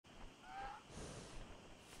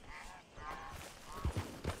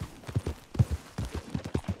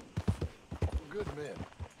in.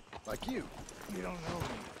 Like you. You don't know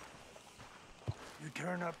me. You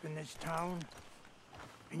turn up in this town,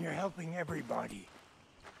 and you're helping everybody.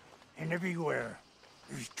 And everywhere,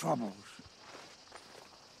 there's troubles.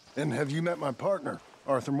 And have you met my partner,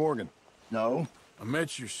 Arthur Morgan? No? I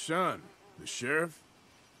met your son, the sheriff.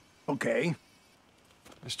 Okay.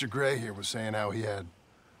 Mr. Gray here was saying how he had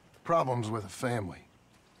problems with a family.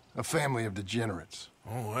 A family of degenerates.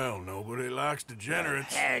 Oh, well, nobody likes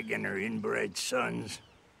degenerates. Hag and her inbred sons.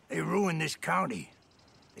 They ruined this county.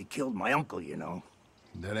 They killed my uncle, you know.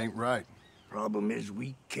 That ain't right. Problem is,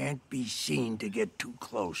 we can't be seen to get too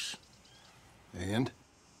close. And?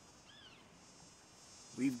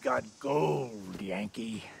 We've got gold,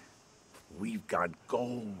 Yankee. We've got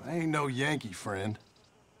gold. I ain't no Yankee, friend.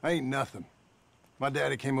 I ain't nothing. My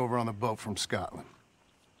daddy came over on the boat from Scotland.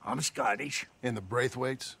 I'm Scottish. And the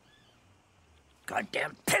Braithwaites?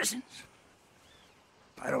 Goddamn peasants.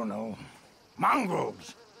 I don't know.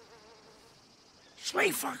 Mongrels.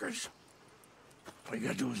 Slave fuckers. All you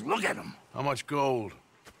gotta do is look at them. How much gold?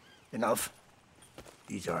 Enough.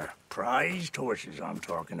 These are prized horses I'm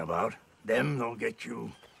talking about. Them, they'll get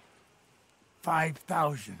you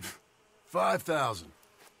 5,000. 5,000.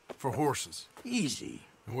 For horses. Easy.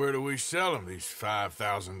 And where do we sell them, these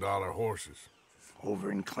 $5,000 horses?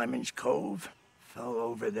 Over in Clemens Cove. Fellow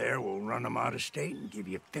over there will run them out of state and give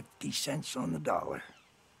you 50 cents on the dollar.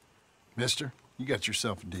 Mister, you got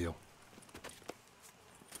yourself a deal.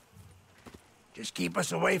 Just keep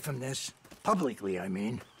us away from this. Publicly, I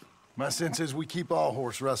mean. My sense is we keep all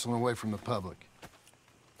horse wrestling away from the public.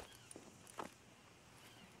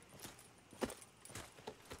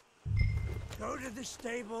 Go to the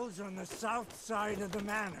stables on the south side of the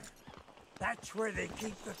manor. That's where they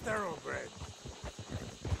keep the thoroughbreds.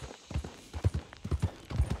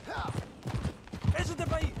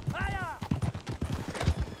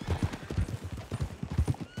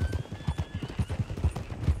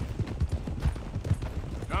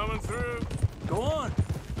 Coming through. Go on.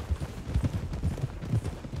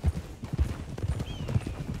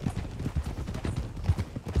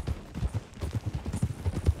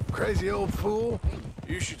 Crazy old fool.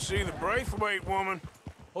 You should see the Braithwaite woman.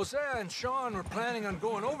 Hosea and Sean were planning on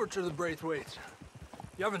going over to the Braithwaites.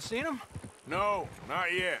 You haven't seen them? No,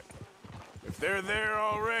 not yet. If they're there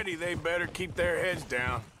already, they better keep their heads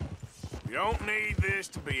down. We don't need this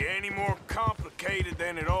to be any more complicated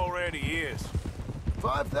than it already is.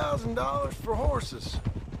 $5,000 for horses.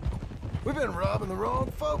 We've been robbing the wrong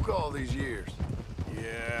folk all these years.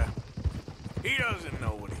 Yeah, he doesn't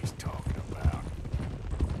know what he's talking about.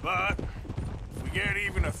 But if we get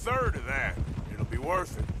even a third of that, it'll be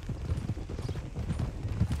worth it.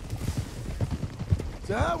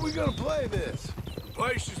 So how are we gonna play this? The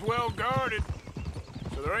place is well guarded,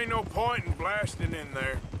 so there ain't no point in blasting in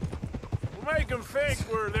there. We'll make them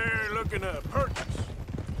think we're there looking to purchase.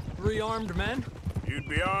 3 armed men? You'd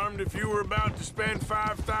be armed if you were about to spend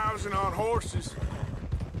 5,000 on horses.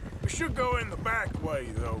 We should go in the back way,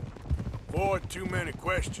 though. Avoid too many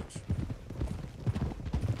questions.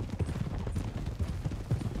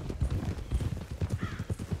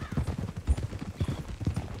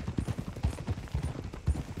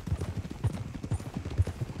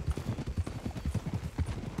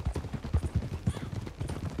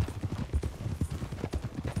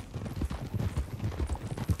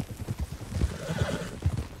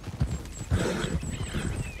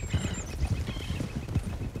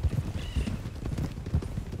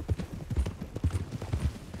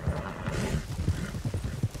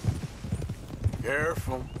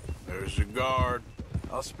 Careful. There's a guard.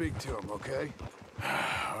 I'll speak to him, okay?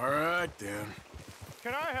 All right, then.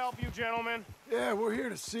 Can I help you, gentlemen? Yeah, we're here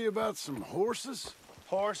to see about some horses.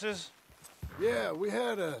 Horses? Yeah, we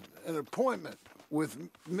had an appointment with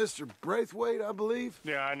Mr. Braithwaite, I believe.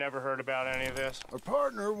 Yeah, I never heard about any of this. Our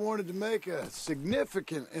partner wanted to make a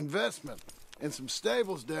significant investment in some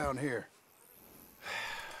stables down here.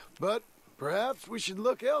 But perhaps we should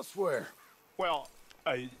look elsewhere. Well,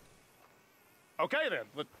 okay then.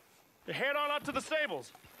 But head on up to the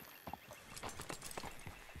stables.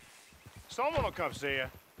 Someone will come see you.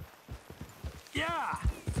 Yeah!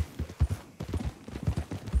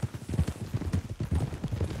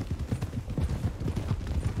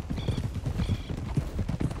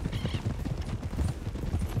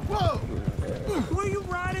 Whoa! Where are you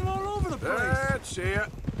riding all over the place? That's it.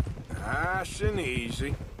 Nice and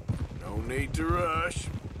easy. No need to rush.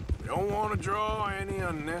 We don't want to draw any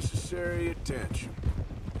unnecessary attention.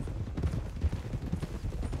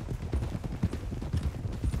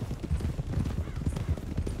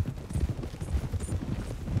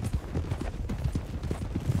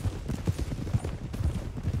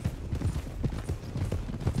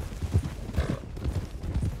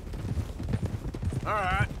 All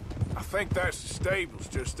right. I think that's the stables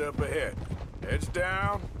just up ahead. Heads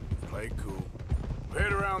down, play cool.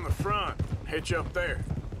 Head around the front, hitch up there.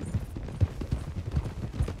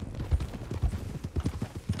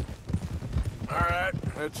 All right,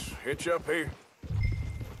 let's hitch up here.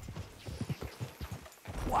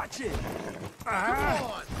 Watch it! Come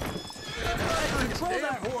on! Control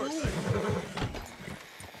that horse!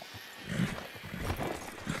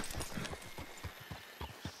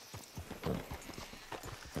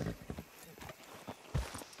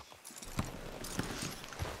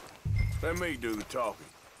 Let me do the talking.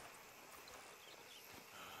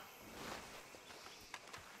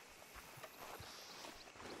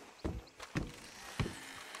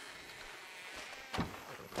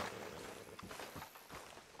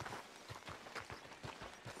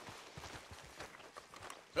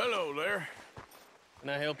 Hello there. Can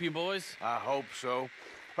I help you, boys? I hope so.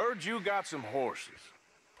 Heard you got some horses.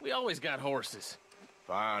 We always got horses.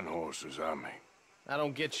 Fine horses, I mean. I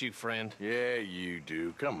don't get you, friend. Yeah, you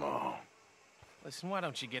do. Come on. Listen, why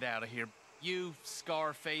don't you get out of here? You,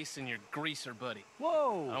 Scarface, and your greaser buddy.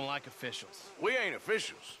 Whoa! I don't like officials. We ain't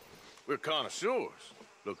officials. We're connoisseurs,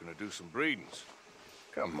 looking to do some breedings.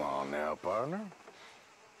 Come on now, partner.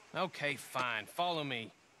 Okay, fine. Follow me.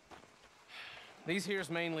 These here's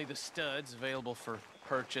mainly the studs available for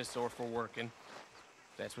purchase or for working.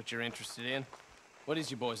 If that's what you're interested in. What is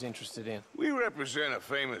you boys interested in? We represent a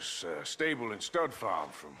famous stable and stud farm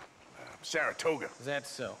from Saratoga. Is that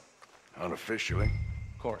so? Unofficially.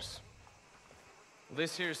 Of course. Well,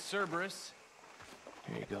 this here's Cerberus.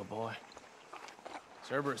 Here you go, boy.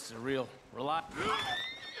 Cerberus is a real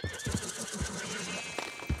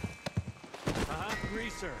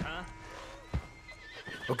Greaser, huh?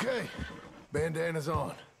 Okay, bandana's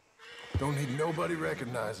on. Don't need nobody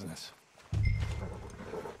recognizing us.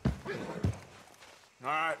 All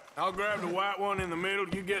right, I'll grab the white one in the middle.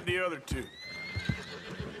 You get the other two.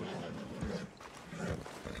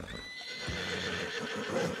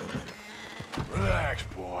 Relax,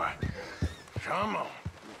 boy. Come on.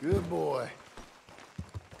 Good boy.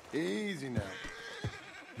 Easy now.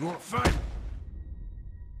 You want to fight?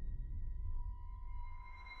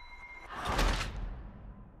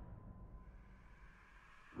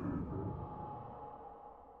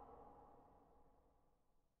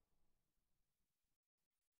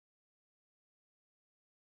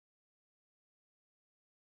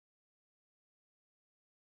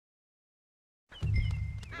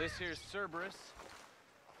 This here's Cerberus.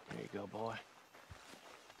 Here you go, boy.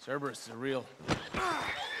 Cerberus is a real...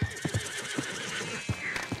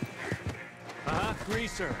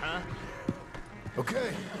 Greaser, huh?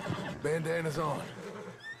 Okay, bandana's on.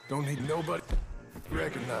 Don't need nobody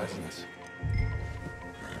recognizing us.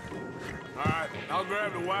 All right, I'll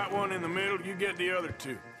grab the white one in the middle. You get the other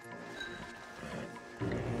two.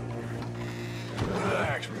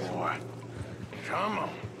 Relax, boy. Come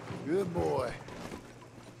on. Good boy.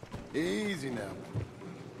 Easy now.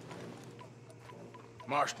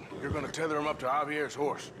 Marston, you're gonna tether him up to Javier's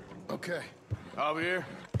horse. Okay. Javier,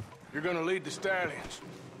 you're gonna lead the stallions.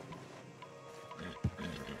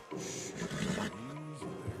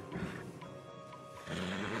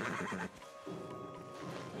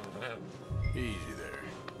 Easy there.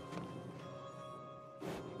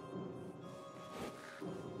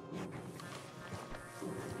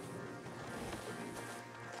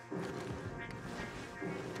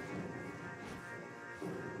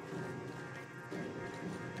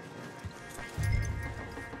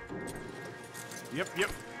 Yep.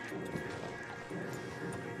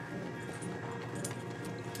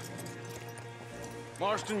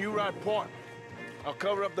 Marston, you ride point. I'll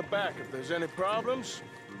cover up the back. If there's any problems,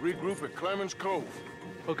 we'll regroup at Clemens Cove.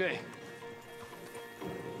 Okay.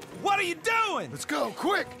 What are you doing? Let's go,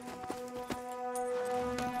 quick!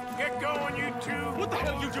 Get going, you two! What the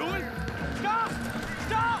hell are you doing? Stop!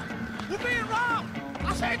 Stop! We're being robbed!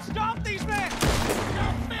 I said stop these men!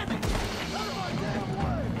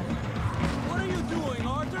 What are you doing,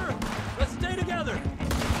 Arthur? Let's stay together.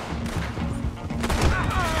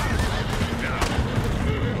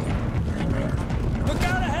 Look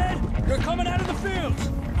out ahead! They're coming out of the fields!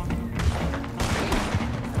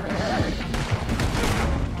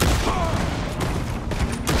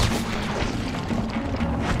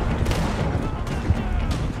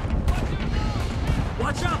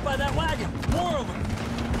 Watch out by that wagon! More of them!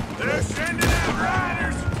 They're sending out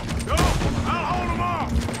riders!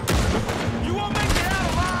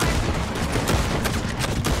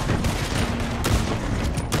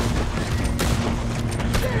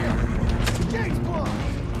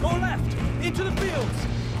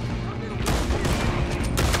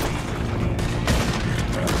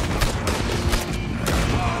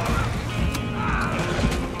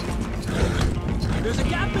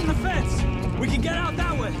 can get out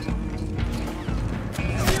that way.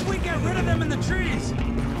 See if we get rid of them in the trees.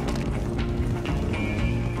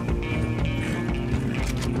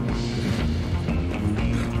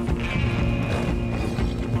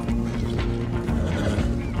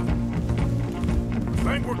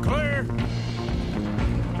 Think we're clear?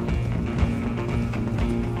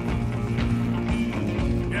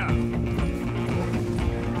 Yeah.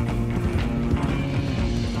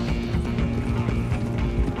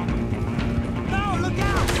 No, look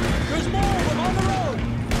out! There's more of them on the road!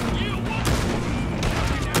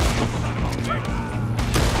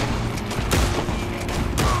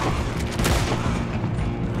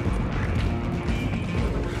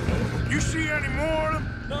 You see any more of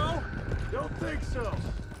them? No, don't think so.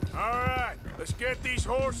 All right, let's get these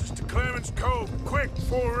horses to Clemens Cove quick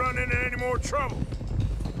before we run into any more trouble.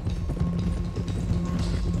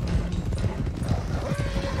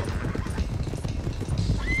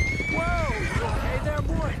 Whoa! Hey there,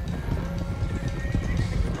 boy.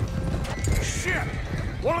 Shit!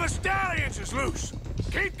 One of the stallions is loose.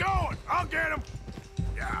 Keep going. I'll get him.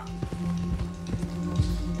 Yeah.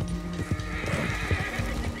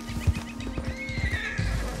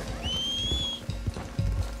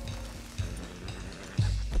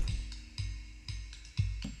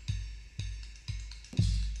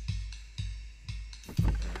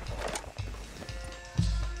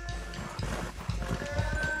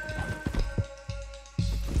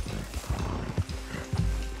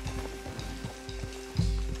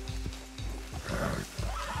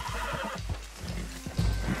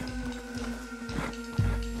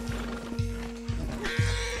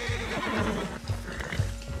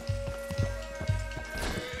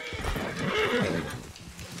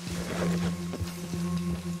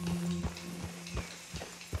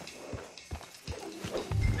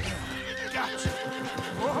 Gotcha.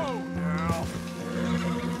 Whoa, now.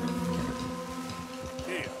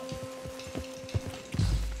 Here.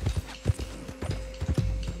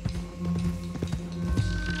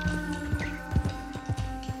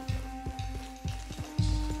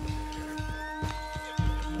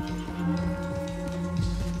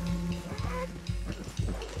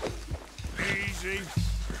 Easy.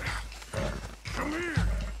 Come here.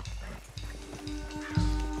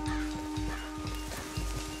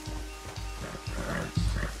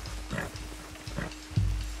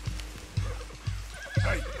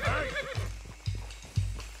 Hey, hey!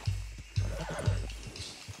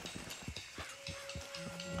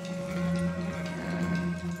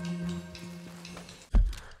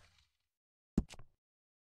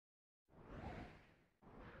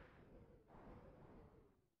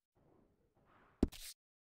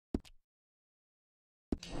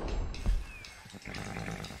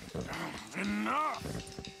 Enough!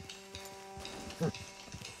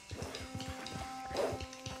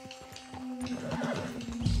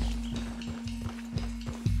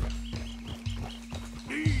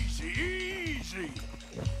 Easy, easy!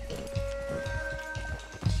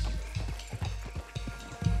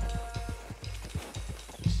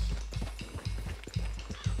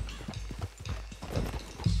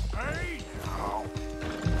 Hey, now!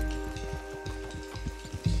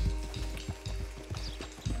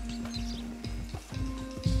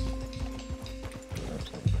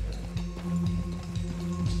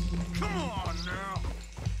 Come on now!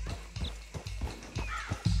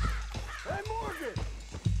 Hey, Morgan!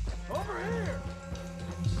 Over here!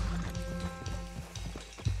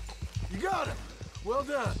 You got him! Well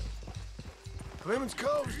done. Clemens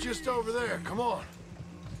Cove's just over there. Come on.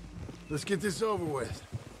 Let's get this over with.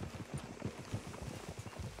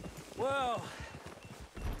 Well,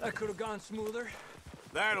 that could have gone smoother.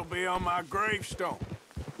 That'll be on my gravestone.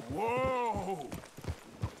 Whoa!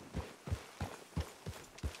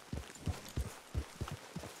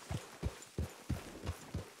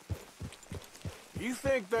 You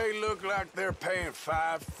think they look like they're paying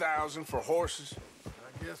 $5,000 for horses?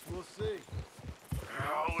 I guess we'll see.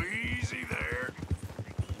 Oh, easy there.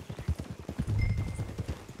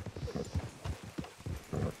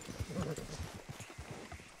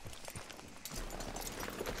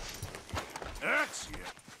 That's it.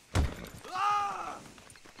 Ah!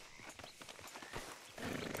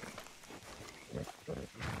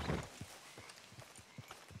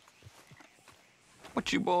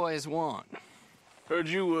 What you boys want? Heard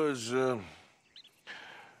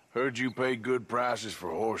you pay good prices for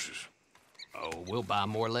horses. Oh, we'll buy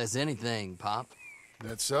more or less anything, Pop.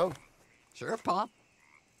 That so? Sure, Pop.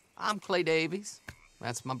 I'm Clay Davies.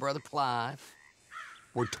 That's my brother Clive.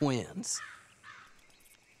 We're twins.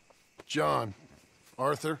 John,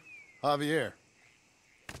 Arthur, Javier.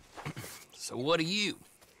 So what are you?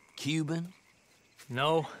 Cuban?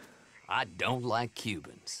 No, I don't like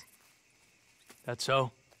Cubans. That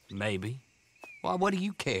so? Maybe. Why, what do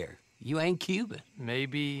you care? You ain't Cuban.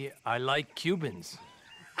 Maybe I like Cubans.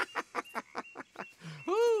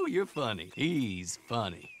 Ooh, you're funny. He's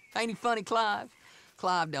funny. Ain't he funny, Clive?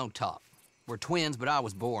 Clive don't talk. We're twins, but I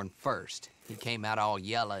was born first. He came out all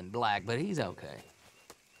yellow and black, but he's okay.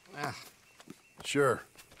 Sure.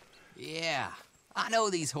 Yeah, I know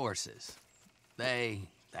these horses. They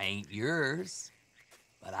ain't yours,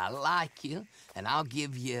 but I like you, and I can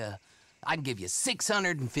give you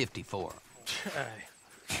 650 for them.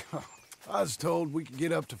 I was told we could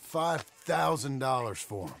get up to $5,000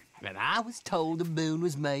 for them. And I was told the moon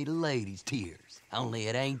was made of ladies' tears. Only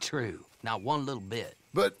it ain't true. Not one little bit.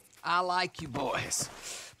 But I like you boys,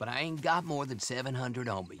 but I ain't got more than 700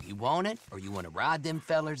 on me. You want it, or you want to ride them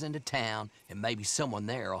fellers into town, and maybe someone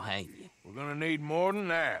there'll hang you? We're gonna need more than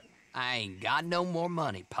that. I ain't got no more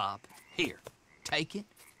money, Pop. Here, take it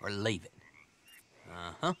or leave it.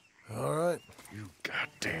 Uh-huh. all right. You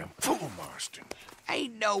goddamn fool, Marston.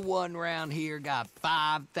 Ain't no one round here got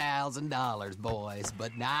 $5,000, boys,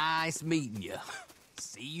 but nice meeting you.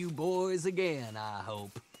 See you boys again, I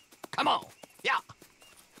hope. Come on, yeah.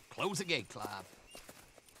 Close the gate, Clive.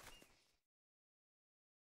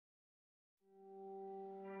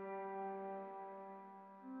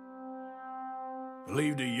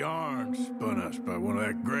 Believed a yarn spun us by one of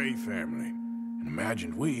that Gray family, and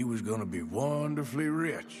imagined we was gonna be wonderfully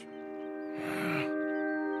rich.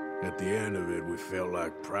 At the end of it, we felt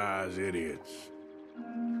like prize idiots.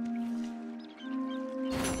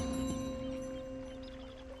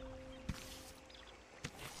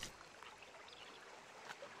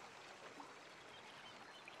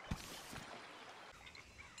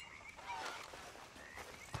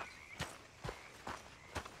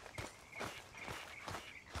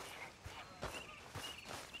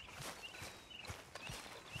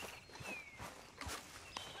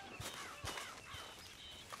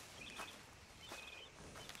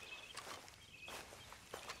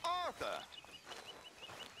 Arthur!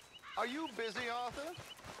 Are you busy, Arthur?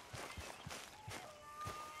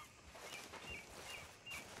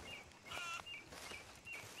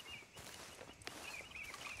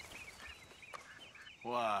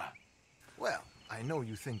 Why? Well, I know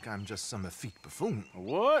you think I'm just some effete buffoon.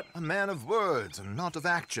 What? A man of words and not of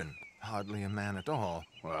action. Hardly a man at all.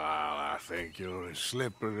 Well, I think you're as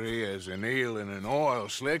slippery as an eel in an oil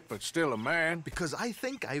slick, but still a man. Because I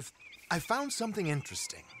think I found something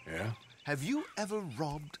interesting. Yeah? Have you ever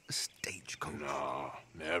robbed a stagecoach? No,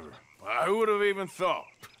 never. Who would have even thought?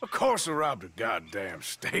 Of course I robbed a goddamn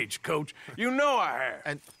stagecoach. You know I have.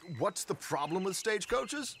 And what's the problem with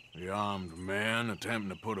stagecoaches? The armed man attempting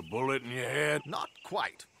to put a bullet in your head? Not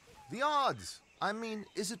quite. The odds. I mean,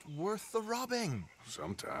 is it worth the robbing?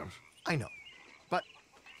 Sometimes. I know. But,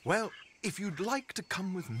 well, if you'd like to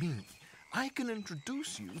come with me, I can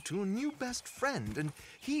introduce you to a new best friend, and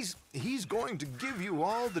he's going to give you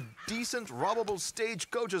all the decent, robbable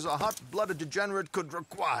stagecoaches a hot-blooded degenerate could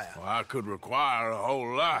require. Well, I could require a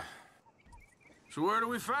whole lot. So where do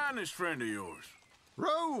we find this friend of yours?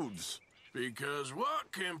 Rhodes! Because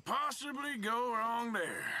what can possibly go wrong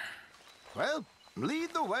there? Well,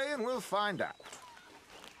 lead the way and we'll find out.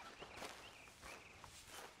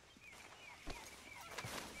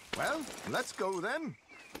 Well, let's go then.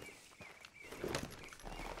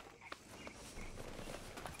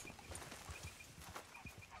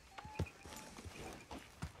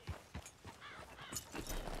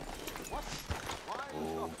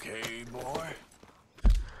 Okay, boy.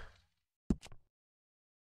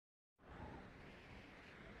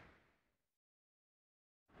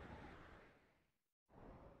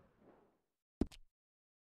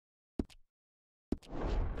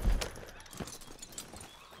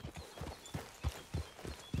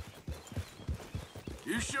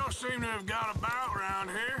 You sure seem to have got about around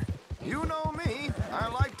here. You know me. I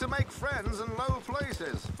like to make friends in low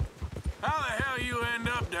places. How the hell you end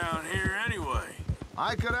up down here anyway?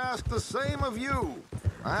 I could ask the same of you.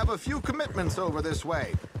 I have a few commitments over this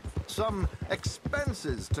way. Some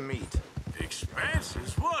expenses to meet.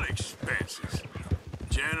 Expenses? What expenses?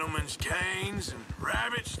 Gentlemen's canes and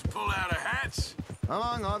rabbits to pull out of hats?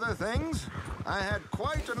 Among other things, I had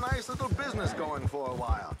quite a nice little business going for a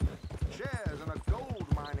while. Shares in a gold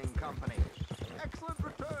mining company. Excellent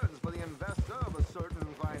returns for the investor of a certain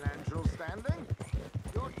financial standing.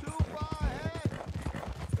 You're too far ahead.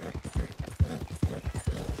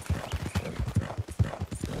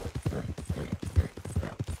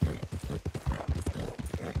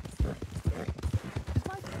 Is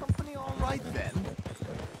my company all right then?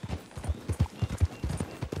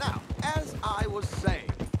 Now, as I was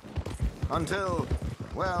saying, until,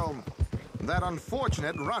 well, That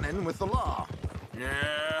unfortunate run-in with the law.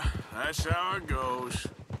 Yeah, that's how it goes.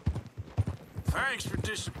 Thanks for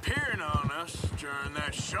disappearing on us during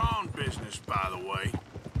that Sean business, by the way.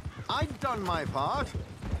 I've done my part.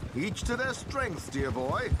 Each to their strengths, dear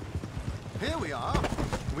boy. Here we are.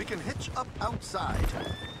 We can hitch up outside.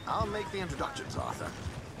 I'll make the introductions, Arthur.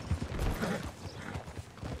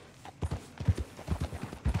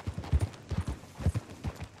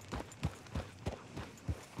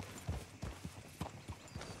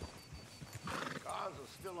 Cars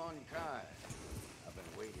are still untied. I've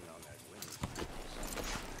been waiting on that wind.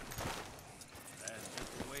 That's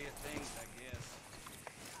just the way of things, I guess.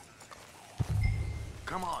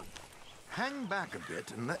 Come on. Hang back a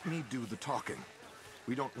bit and let me do the talking.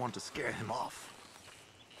 We don't want to scare him off.